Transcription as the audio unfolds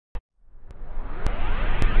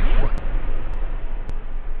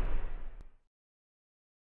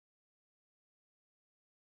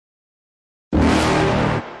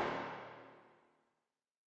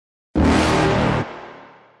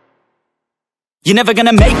You're never gonna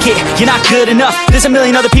make it, you're not good enough. There's a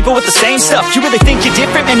million other people with the same stuff. You really think you're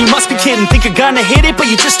different? Man, you must be kidding. Think you're gonna hit it, but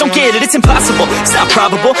you just don't get it. It's impossible, it's not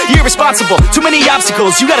probable, you're irresponsible. Too many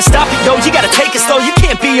obstacles, you gotta stop it, yo. You gotta take it slow, you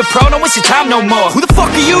can't be a pro. Don't waste your time no more. Who the fuck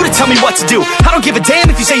are you to tell me what to do? I don't give a damn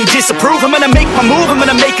if you say you disapprove. I'm gonna make my move, I'm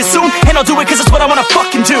gonna make it soon. And I'll do it cause it's what I wanna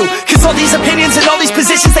fucking do. Cause all these opinions and all these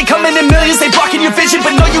positions, they come in millions, they blocking your vision.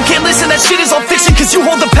 But no, you can't listen, that shit is all fiction. Cause you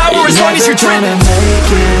hold the power as long as you're driven.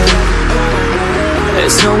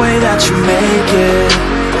 There's no way that you make it.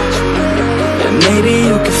 And maybe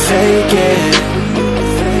you can fake it,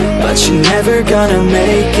 but you're never gonna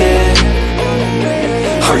make it.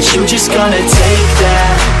 Are you just gonna take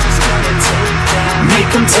that? Make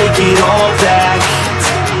them take it all back.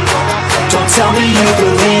 Don't tell me you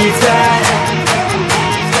believe that.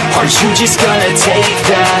 Are you just gonna take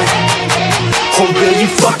that? Or will you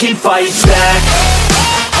fucking fight back?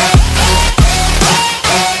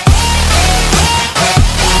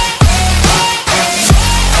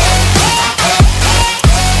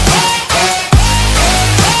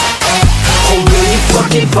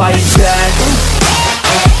 Fight back.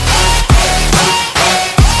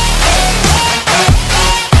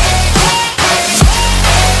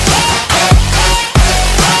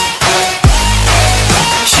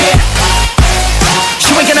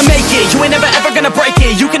 You ain't gonna make it, you ain't never ever gonna break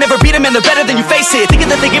it. You can never beat them and they're better than you face it. Thinking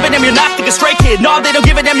that they give a damn, you're not, think a straight kid. No, they don't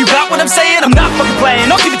give a damn, you got what I'm saying? I'm not fucking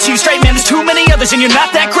playing, I'll give it to you straight, man. There's too many others and you're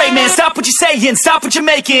not that great, man. Stop what you're saying, stop what you're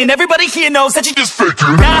making. Everybody here knows that you just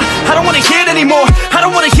faking. Nah, I don't wanna hear it anymore, I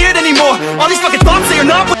don't wanna hear it anymore. All these fucking thoughts, they are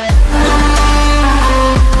not